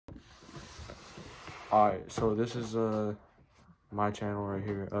Alright, so this is my channel right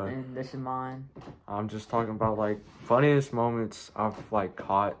here. And this is mine. I'm just talking about like funniest moments I've like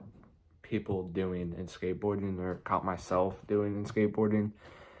caught people doing in skateboarding or caught myself doing in skateboarding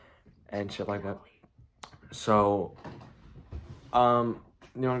and shit like that. So, you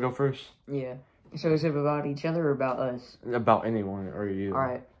wanna go first? Yeah. So is it about each other or about us? About anyone or you.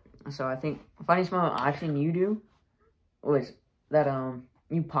 Alright. So I think the funniest moment I've seen you do was that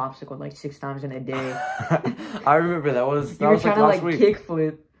you popsicled like 6 times in a day. I remember that was you were like trying to last like week.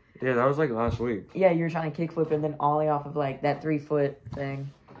 kickflip. Yeah, that was like last week. Yeah, you were trying to kickflip and then ollie off of like that 3-foot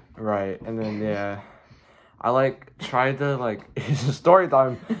thing. Right, and then yeah, I like tried to like it's a story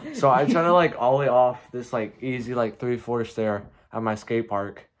time. So I tried to like ollie off this like easy like 3/4 stair at my skate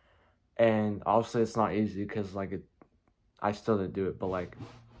park, and obviously it's not easy because like I still didn't do it, but like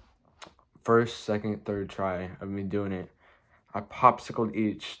first, second, third try of me doing it, I popsicled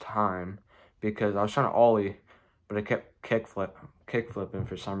each time because I was trying to ollie, but I kept kickflipping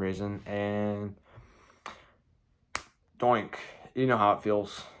for some reason, and doink, you know how it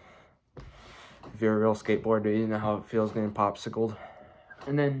feels. If you're a real skateboarder, you know how it feels getting popsicled.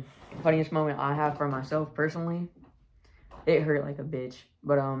 And then the funniest moment I have for myself personally, it hurt like a bitch.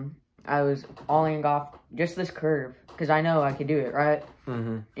 But I was ollieing off just this curve because I know I could do it, right?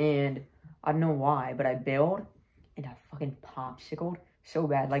 And I don't know why, but I bailed and I fucking popsicled so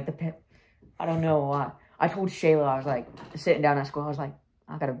bad. Like I don't know why. I told Shayla, I was like sitting down at school, I was like,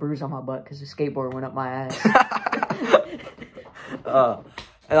 I got a bruise on my butt because the skateboard went up my ass.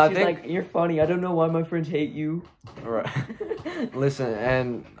 And I She's think like, you're funny. I don't know why my friends hate you. Right. Listen,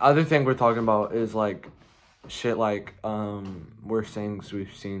 and other thing we're talking about is like shit like worst things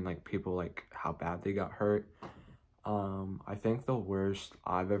we've seen, like people like how bad they got hurt. I think the worst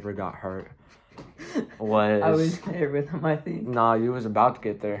I've ever got hurt was I was there with him, I think. Nah, you was about to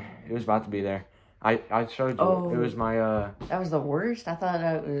get there. He was about to be there. I showed you. Oh, it was my that was the worst? I thought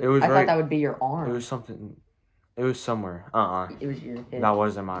that was, I thought that would be your arm. It was something. It was somewhere. It was your hip. That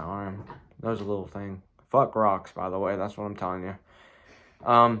wasn't my arm. That was a little thing. Fuck rocks, by the way. That's what I'm telling you.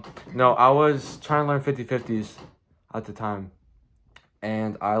 No, I was trying to learn 50/50s at the time.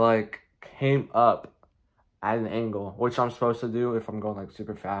 And I, like, came up at an angle, which I'm supposed to do if I'm going, like,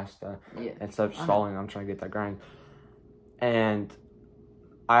 super fast. Yeah. Instead of stalling, I'm trying to get that grind. And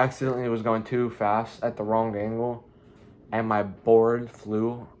I accidentally was going too fast at the wrong angle. And my board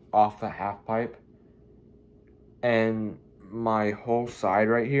flew off the half pipe. And my whole side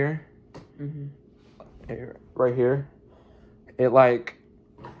right here, right here, it like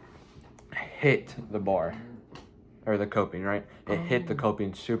hit the bar or the coping, right? It hit the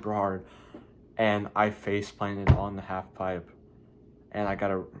coping super hard, and I face planted on the half pipe, and I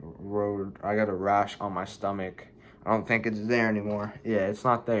got a rash on my stomach. I don't think it's there anymore. Yeah, it's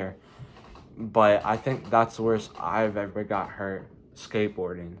not there, but I think that's the worst I've ever got hurt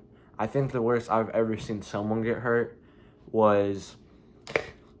skateboarding. I think the worst I've ever seen someone get hurt was,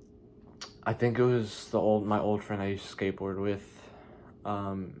 I think it was my old friend I used to skateboard with,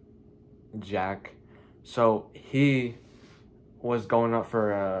 Jack. So he was going up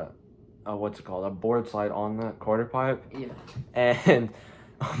for a what's it called, a board slide on the quarter pipe. Yeah. And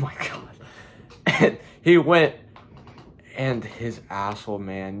oh my god, and he went, and his asshole,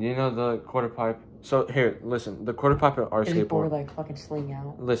 man. You know the quarter pipe. So here, listen. The quarter pipe at our skateboard. Board like fucking sling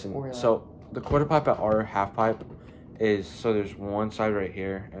out. Listen. So the quarter pipe at our half pipe is, so there's one side right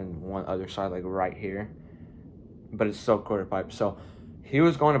here and one other side like right here, but it's still quarter pipe. So he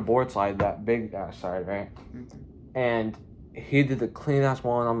was going to board slide that big ass side, right? And he did the clean ass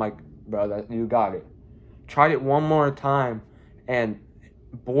one. I'm like, bro, you got it. Tried it one more time, and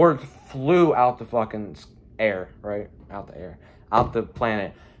board flew out the fucking air, right? Out the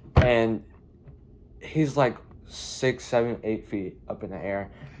planet, and he's like 6, 7, 8 feet up in the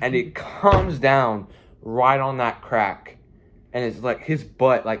air, and he comes down right on that crack, and it's like his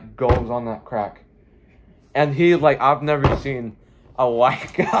butt like goes on that crack, and he like, I've never seen a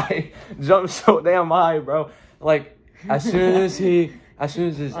white guy jump so damn high, bro. Like as soon as his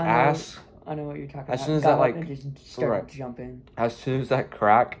ass, I know what you're talking about. As soon as that like just started jumping. As soon as that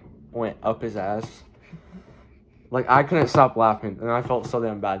crack went up his ass, like I couldn't stop laughing, and I felt so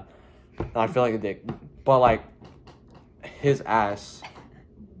damn bad. And I feel like a dick. But, like, his ass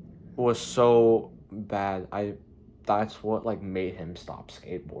was so bad. That's what, like, made him stop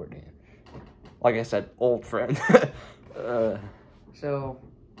skateboarding. Like I said, old friend. So,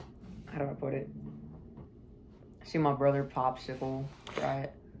 how do I put it? I see my brother popsicle,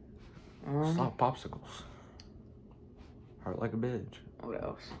 right? Stop popsicles. Hurt like a bitch. What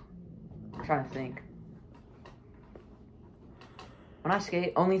else? I'm trying to think. When I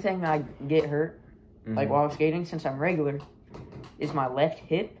skate, only thing I get hurt like while I'm skating, since I'm regular, is my left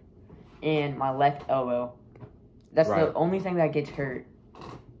hip and my left elbow. That's the only thing that gets hurt.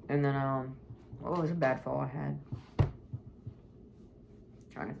 And then, what was a bad fall I had?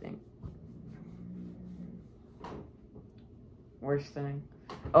 Trying to think. Worst thing.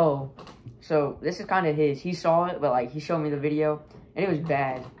 Oh, so this is kind of his. He saw it, but like he showed me the video, and it was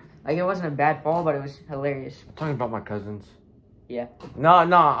bad. Like it wasn't a bad fall, but it was hilarious. Talking about my cousins. Yeah. No,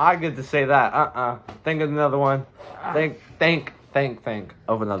 I get to say that. Think of another one. Think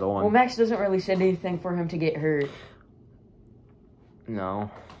of another one. Well, Max doesn't really say anything for him to get hurt. No.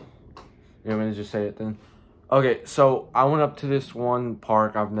 You want me to just say it then? Okay, so I went up to this one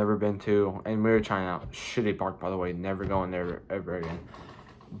park I've never been to, and we were trying out. Shitty park, by the way. Never going there ever again.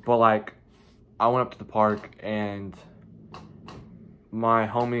 But, like, I went up to the park, and my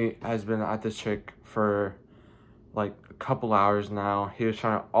homie has been at this trick for, like, a couple hours now. He was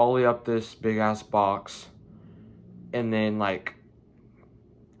trying to ollie up this big-ass box, and then, like,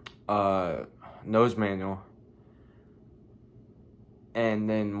 nose manual, and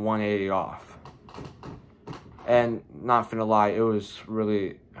then 180 off. And not finna lie, it was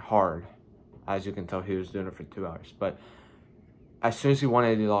really hard. As you can tell, he was doing it for 2 hours. But as soon as he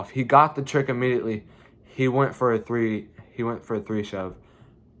 180 off, he got the trick immediately. He went for a three shove.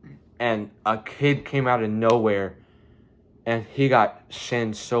 And a kid came out of nowhere. And he got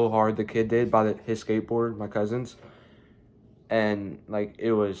shinned so hard, the kid did, by his skateboard, my cousin's. And, like,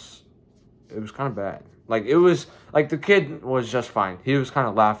 it was kind of bad. Like, it was, like, the kid was just fine. He was kind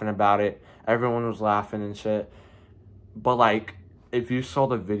of laughing about it. Everyone was laughing and shit. But, like, if you saw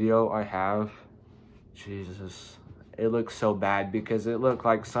the video I have, Jesus, it looked so bad because it looked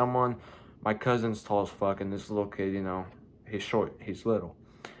like someone, my cousin's tall as fuck, and this little kid, you know, he's short, he's little.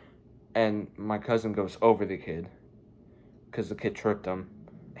 And my cousin goes over the kid because the kid tripped him,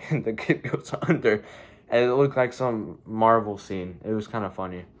 and the kid goes under. And it looked like some Marvel scene. It was kind of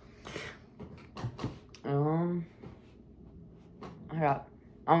funny.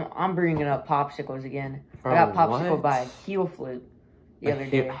 I'm bringing up popsicles again. I got popsicle by a heel flip the other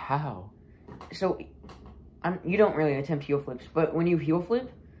day. How? So, you don't really attempt heel flips, but when you heel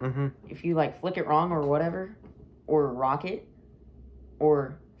flip, if you like flick it wrong or whatever, or rock it,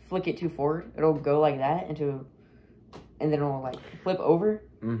 or flick it too forward, it'll go like that and then it'll like flip over,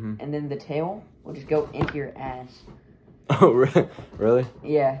 and then the tail will just go into your ass. Oh, really?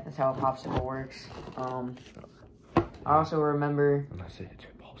 Yeah, that's how a popsicle works. I also remember.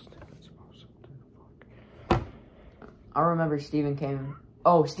 I remember Steven came.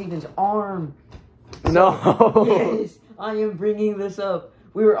 Oh, Steven's arm. So, no. Yes, I am bringing this up.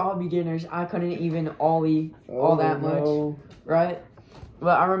 We were all beginners. I couldn't even ollie all that much, right?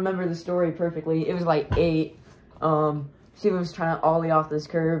 But I remember the story perfectly. It was like 8. Steven was trying to ollie off this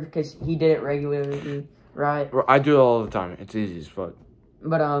curve because he did it regularly, right? I do it all the time. It's easy as fuck.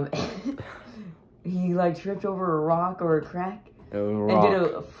 But he like tripped over a rock or a crack and did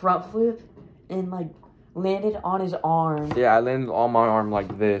a front flip and like landed on his arm. Yeah, I landed on my arm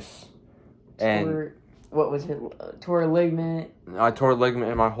like this. And what was it? Tore a ligament. I tore a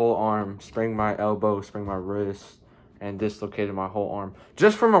ligament in my whole arm, sprained my elbow, sprained my wrist, and dislocated my whole arm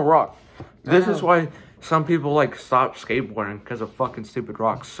just from a rock. This is why some people like stop skateboarding because of fucking stupid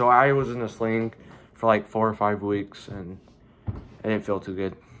rocks. So I was in a sling for like 4 or 5 weeks, and it didn't feel too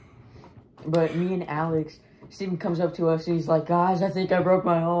good. But me and Alex, Steven comes up to us and he's like, "Guys, I think I broke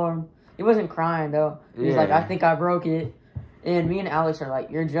my arm." He wasn't crying though. He's like, "I think I broke it." And me and Alex are like,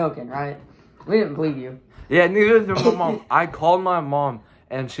 "You're joking, right?" We didn't believe you. Yeah, neither did my mom. I called my mom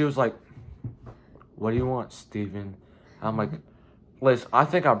and she was like, "What do you want, Steven?" I'm like, "Liz, I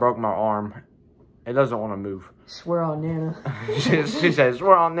think I broke my arm. It doesn't want to move." Swear on Nana. she said,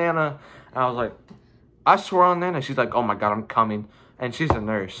 "Swear on Nana." And I was like, "I swear on Nana." She's like, "Oh my God, I'm coming." And she's a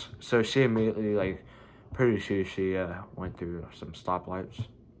nurse. So she immediately, like, pretty sure she went through some stoplights.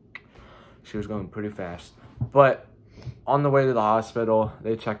 She was going pretty fast. But on the way to the hospital,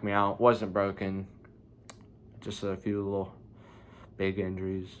 they checked me out. Wasn't broken. Just a few little big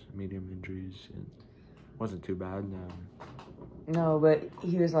injuries, medium injuries. And wasn't too bad. No, but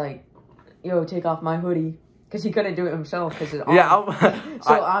he was like, "Yo, take off my hoodie." Because he couldn't do it himself. Cause his arm. Yeah.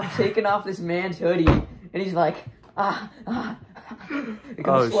 I'm taking off this man's hoodie. And he's like, It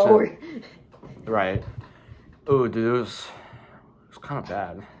goes slower. Shit. Right. Ooh, dude, it was kind of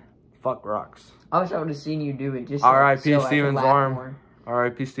bad. Fuck rocks. I wish I would have seen you do it. Just R.I.P. so Steven's arm.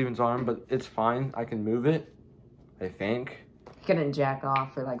 R.I.P. Steven's arm, but it's fine. I can move it, I think. He couldn't jack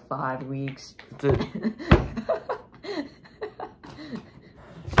off for like 5 weeks. Dude.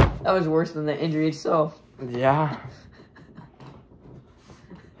 That was worse than the injury itself. Yeah.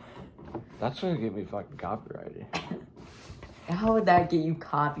 That's gonna get me fucking copyrighted. How would that get you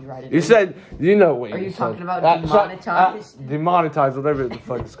copyrighted? You said, you know what Are you said. talking about demonetized? Demonetized, whatever the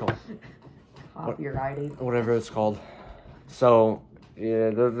fuck it's called. Copyrighted. Whatever it's called. So,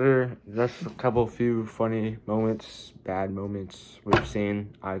 yeah, that's a couple few funny moments, bad moments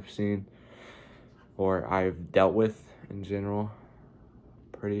I've seen, or I've dealt with in general.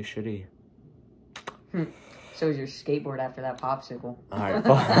 Pretty shitty. So is your skateboard after that popsicle. Alright,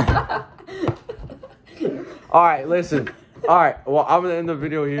 Alright, listen. Alright, well, I'm gonna end the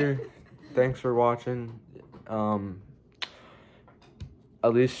video here. Thanks for watching.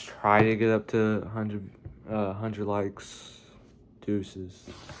 At least try to get up to 100 likes. Deuces.